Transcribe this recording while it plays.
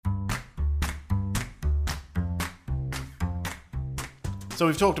So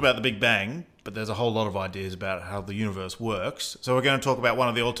we've talked about the Big Bang, but there's a whole lot of ideas about how the universe works. So we're going to talk about one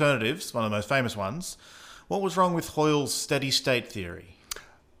of the alternatives, one of the most famous ones. What was wrong with Hoyle's steady state theory?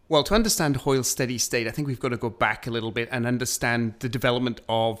 Well, to understand Hoyle's steady state, I think we've got to go back a little bit and understand the development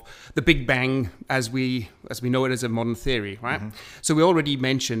of the Big Bang as we know it as a modern theory, right? Mm-hmm. So we already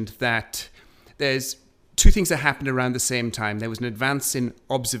mentioned that there's two things that happened around the same time. There was an advance in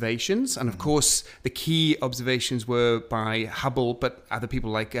observations, and of course, the key observations were by Hubble, but other people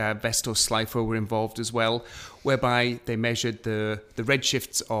like Vesto Slipher were involved as well, whereby they measured the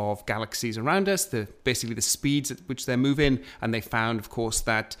redshifts of galaxies around us, basically the speeds at which they're moving, and they found, of course,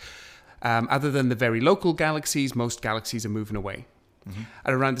 that other than the very local galaxies, most galaxies are moving away. Mm-hmm.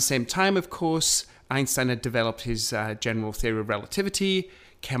 At around the same time, of course, Einstein had developed his general theory of relativity,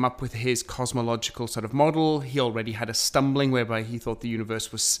 came up with his cosmological sort of model. He already had a stumbling whereby he thought the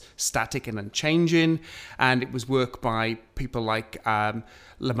universe was static and unchanging, and it was work by people like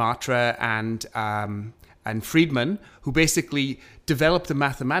Lemaitre and Friedman, who basically developed the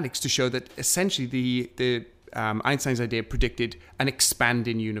mathematics to show that essentially the Einstein's idea predicted an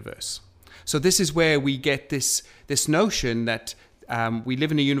expanding universe. So this is where we get this notion that we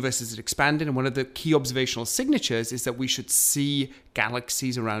live in a universe that's expanding, and one of the key observational signatures is that we should see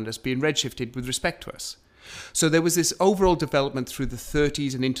galaxies around us being redshifted with respect to us. So there was this overall development through the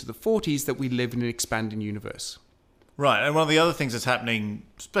 30s and into the 40s that we live in an expanding universe. Right, and one of the other things that's happening,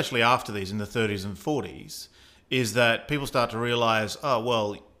 especially after these in the 30s and 40s, is that people start to realize, oh,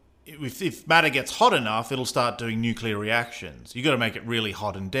 well, if matter gets hot enough, it'll start doing nuclear reactions. You've got to make it really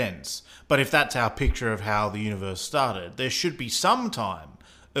hot and dense. But if that's our picture of how the universe started, there should be some time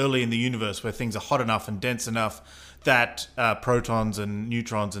early in the universe where things are hot enough and dense enough that protons and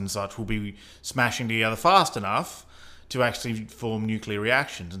neutrons and such will be smashing together fast enough to actually form nuclear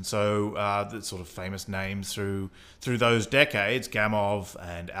reactions. And so the sort of famous names through those decades, Gamow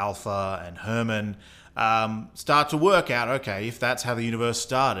and Alpha and Herman, start to work out, okay, if that's how the universe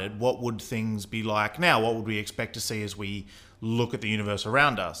started, what would things be like now? What would we expect to see as we look at the universe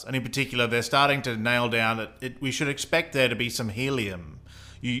around us? And in particular, they're starting to nail down that we should expect there to be some helium.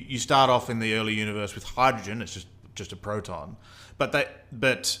 You start off in the early universe with hydrogen, it's just a proton,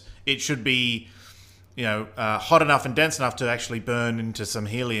 but it should be hot enough and dense enough to actually burn into some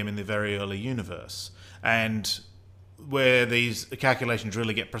helium in the very early universe. And where these calculations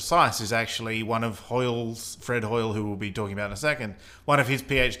really get precise is actually one of Fred Hoyle, who we'll be talking about in a second, one of his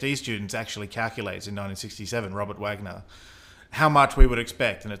PhD students actually calculates in 1967, Robert Wagner, how much we would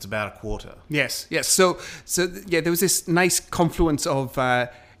expect, and it's about a quarter. Yes. So there was this nice confluence of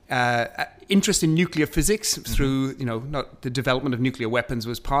interest in nuclear physics through, not the development of nuclear weapons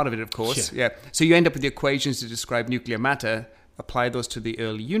was part of it, of course. Yeah. So you end up with the equations to describe nuclear matter, apply those to the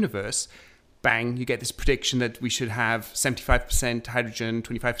early universe. Bang, you get this prediction that we should have 75% hydrogen,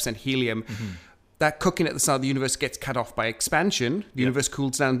 25% helium. Mm-hmm. That cooking at the start of the universe gets cut off by expansion. The universe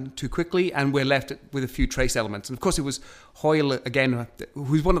cools down too quickly, and we're left with a few trace elements. And of course, it was Hoyle, again,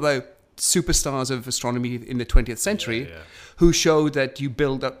 who's one of the superstars of astronomy in the 20th century, who showed that you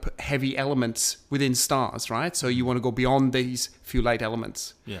build up heavy elements within stars, right? So you want to go beyond these few light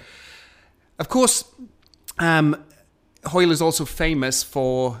elements. Yeah. Of course, Hoyle is also famous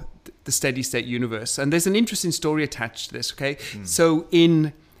for the steady state universe, and there's an interesting story attached to this. Okay, so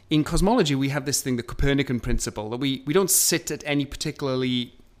in cosmology we have this thing, the Copernican principle, that we don't sit at any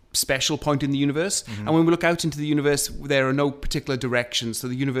particularly special point in the universe, and when we look out into the universe, there are no particular directions. So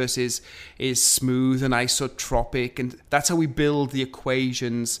the universe is smooth and isotropic, and that's how we build the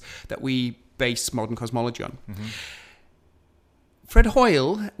equations that we base modern cosmology on. Mm-hmm. Fred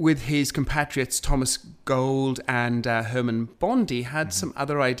Hoyle, with his compatriots Thomas Gold and Herman Bondi, had some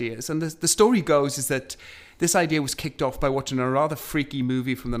other ideas. And the story goes is that this idea was kicked off by watching a rather freaky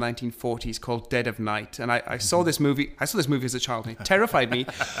movie from the 1940s called Dead of Night. And I saw this movie. I saw this movie as a child, and it terrified me.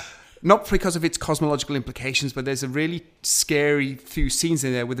 Not because of its cosmological implications, but there's a really scary few scenes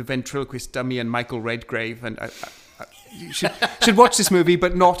in there with the ventriloquist dummy and Michael Redgrave. And you should watch this movie,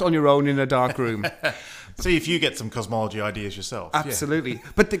 but not on your own in a dark room. See if you get some cosmology ideas yourself. Absolutely. Yeah.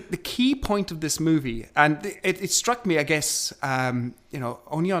 But the key point of this movie, and it struck me, I guess,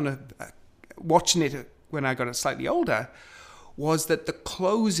 only on watching it when I got slightly older, was that the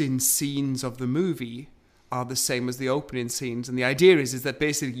closing scenes of the movie are the same as the opening scenes. And the idea is that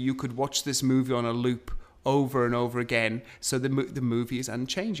basically you could watch this movie on a loop over and over again, so the movie is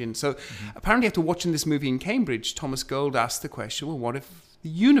unchanging. So apparently after watching this movie in Cambridge, Thomas Gold asked the question, well, what if the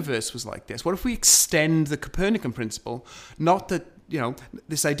universe was like this? What if we extend the Copernican principle? Not that,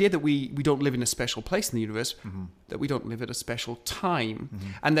 this idea that we don't live in a special place in the universe, that we don't live at a special time,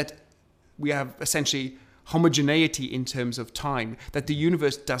 and that we have essentially homogeneity in terms of time, that the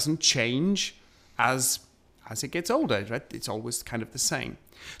universe doesn't change as it gets older, right? It's always kind of the same.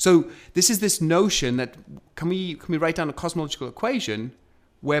 So this is this notion that can we write down a cosmological equation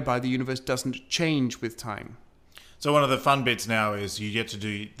whereby the universe doesn't change with time? So one of the fun bits now is you get to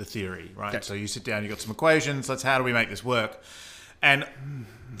do the theory, right? Yes. So you sit down, you got some equations. How do we make this work? And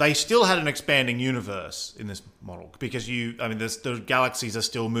they still had an expanding universe in this model because the galaxies are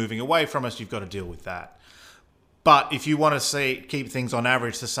still moving away from us. You've got to deal with that. But if you want to keep things on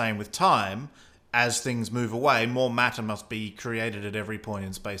average the same with time, as things move away, more matter must be created at every point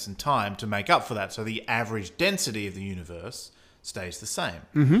in space and time to make up for that. So the average density of the universe stays the same.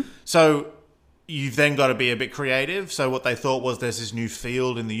 Mm-hmm. So you've then got to be a bit creative. So what they thought was there's this new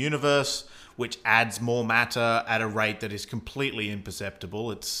field in the universe which adds more matter at a rate that is completely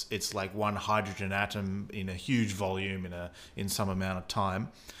imperceptible. It's like one hydrogen atom in a huge volume in some amount of time.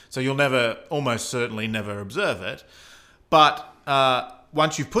 So you'll almost certainly never observe it. But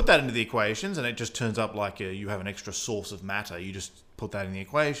once you've put that into the equations and it just turns up like you have an extra source of matter, you just put that in the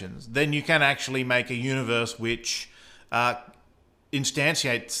equations, then you can actually make a universe which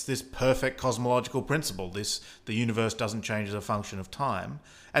instantiates this perfect cosmological principle. The universe doesn't change as a function of time.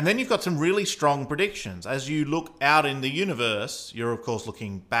 And then you've got some really strong predictions. As you look out in the universe, you're of course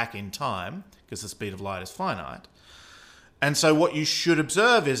looking back in time because the speed of light is finite. And so what you should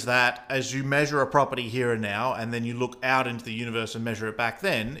observe is that as you measure a property here and now, and then you look out into the universe and measure it back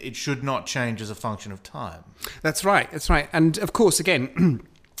then, it should not change as a function of time. That's right. And of course, again,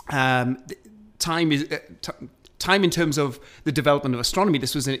 time is... Time in terms of the development of astronomy,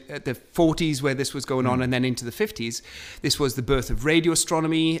 this was at the 40s where this was going on, and then into the 50s. This was the birth of radio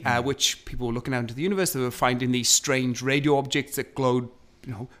astronomy, which people were looking out into the universe. They were finding these strange radio objects that glowed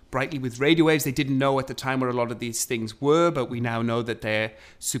brightly with radio waves. They didn't know at the time where a lot of these things were, but we now know that they're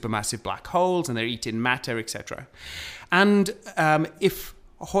supermassive black holes and they're eating matter, etc. And if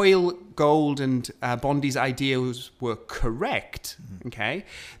Hoyle, Gould, and Bondi's ideas were correct, okay,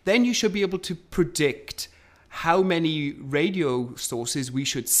 then you should be able to predict how many radio sources we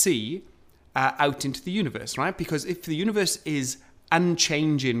should see out into the universe, right? Because if the universe is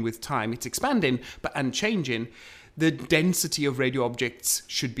unchanging with time, it's expanding, but unchanging, the density of radio objects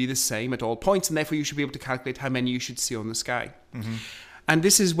should be the same at all points, and therefore you should be able to calculate how many you should see on the sky. Mm-hmm. And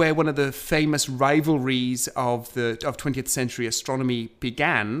this is where one of the famous rivalries of 20th century astronomy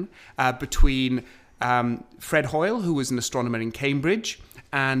began between Fred Hoyle, who was an astronomer in Cambridge,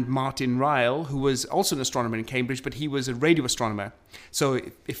 and Martin Ryle, who was also an astronomer in Cambridge, but he was a radio astronomer. So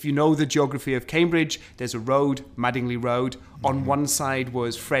if you know the geography of Cambridge, there's a road, Madingley Road. On one side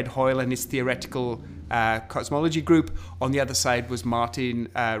was Fred Hoyle and his theoretical cosmology group. On the other side was Martin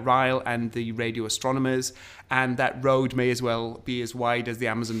Ryle and the radio astronomers. And that road may as well be as wide as the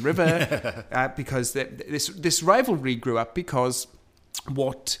Amazon River because this rivalry grew up because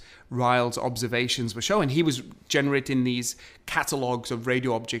what Ryle's observations were showing, he was generating these catalogues of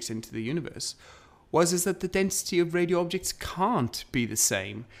radio objects into the universe, is that the density of radio objects can't be the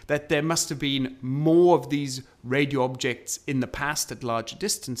same, that there must have been more of these radio objects in the past at larger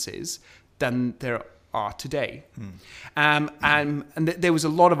distances than there are today. And there was a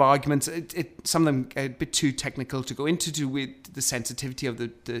lot of arguments, some of them a bit too technical to go into, to with the sensitivity of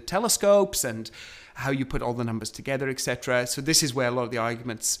the telescopes and how you put all the numbers together, etc. So this is where a lot of the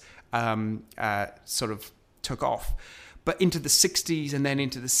arguments sort of took off. But into the 60s and then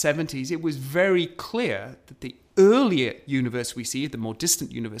into the 70s, it was very clear that the earlier universe we see, the more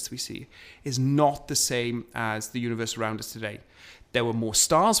distant universe we see, is not the same as the universe around us today. There were more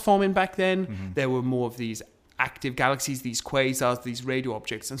stars forming back then. Mm-hmm. There were more of these active galaxies, these quasars, these radio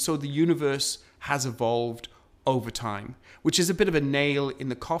objects. And so the universe has evolved over time, which is a bit of a nail in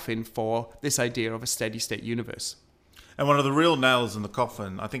the coffin for this idea of a steady state universe. And one of the real nails in the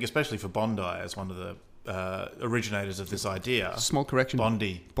coffin, I think especially for Bondi as one of the originators of this idea. Small correction.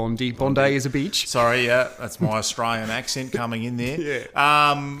 Bondi. Bondi is a beach. Sorry, yeah, that's my Australian accent coming in there.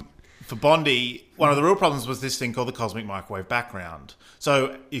 Yeah. For Bondi, one of the real problems was this thing called the cosmic microwave background.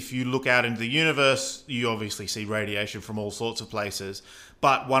 So if you look out into the universe, you obviously see radiation from all sorts of places.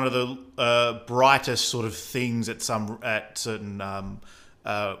 But one of the brightest sort of things at certain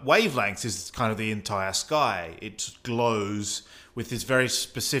wavelengths is kind of the entire sky. It glows with this very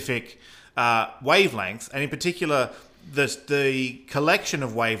specific wavelength, and in particular, the collection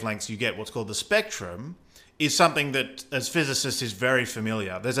of wavelengths you get, what's called the spectrum, is something that, as physicists, is very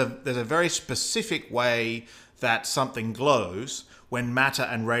familiar. There's a very specific way that something glows when matter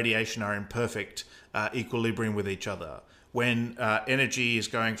and radiation are in perfect equilibrium with each other. when energy is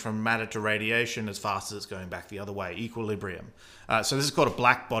going from matter to radiation as fast as it's going back the other way, equilibrium. So this is called a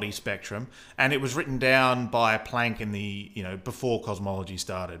black body spectrum, and it was written down by Planck in the, before cosmology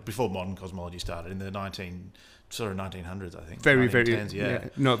started, before modern cosmology started in the 1900s, I think. Very, 1910s, yeah.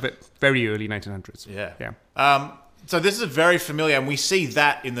 No, but very early 1900s. Yeah. So this is very familiar, and we see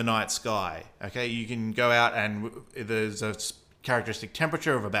that in the night sky. Okay, you can go out and there's a characteristic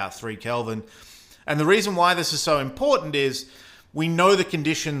temperature of about 3 Kelvin. And the reason why this is so important is we know the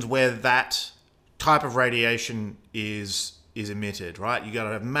conditions where that type of radiation is emitted, right? You got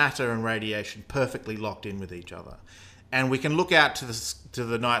to have matter and radiation perfectly locked in with each other. And we can look out to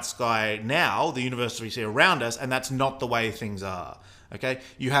the night sky now, the universe we see around us, and that's not the way things are. Okay?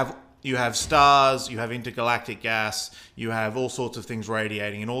 You have stars, you have intergalactic gas, you have all sorts of things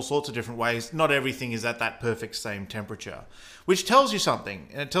radiating in all sorts of different ways. Not everything is at that perfect same temperature, which tells you something.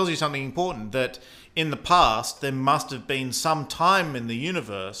 And it tells you something important, that in the past, there must have been some time in the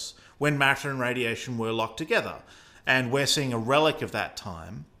universe when matter and radiation were locked together. And we're seeing a relic of that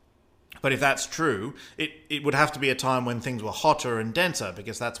time. But if that's true, it would have to be a time when things were hotter and denser,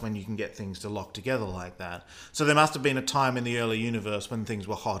 because that's when you can get things to lock together like that. So there must have been a time in the early universe when things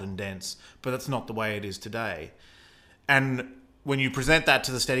were hot and dense, but that's not the way it is today. And when you present that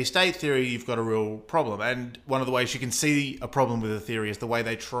to the steady state theory, you've got a real problem. And one of the ways you can see a problem with the theory is the way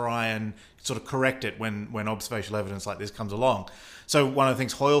they try and sort of correct it when observational evidence like this comes along. So one of the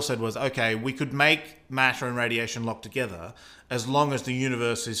things Hoyle said was, okay, we could make matter and radiation lock together as long as the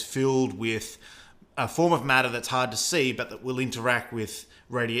universe is filled with a form of matter that's hard to see, but that will interact with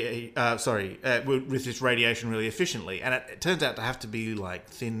with this radiation really efficiently. And it turns out to have to be like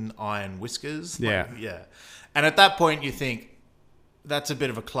thin iron whiskers. Yeah. And at that point, you think, that's a bit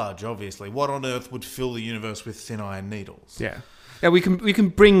of a kludge, obviously. What on earth would fill the universe with thin iron needles? Yeah, we can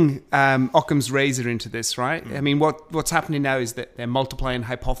bring Occam's razor into this, right? I mean, what's happening now is that they're multiplying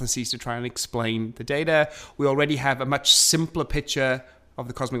hypotheses to try and explain the data. We already have a much simpler picture of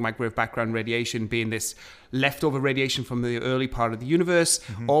the cosmic microwave background radiation being this leftover radiation from the early part of the universe,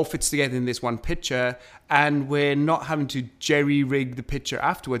 all fits together in this one picture, and we're not having to jerry-rig the picture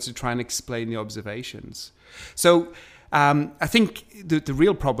afterwards to try and explain the observations. So I think the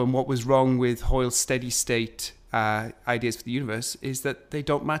real problem, what was wrong with Hoyle's steady state ideas for the universe, is that they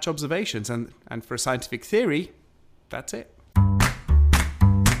don't match observations. And for a scientific theory, that's it.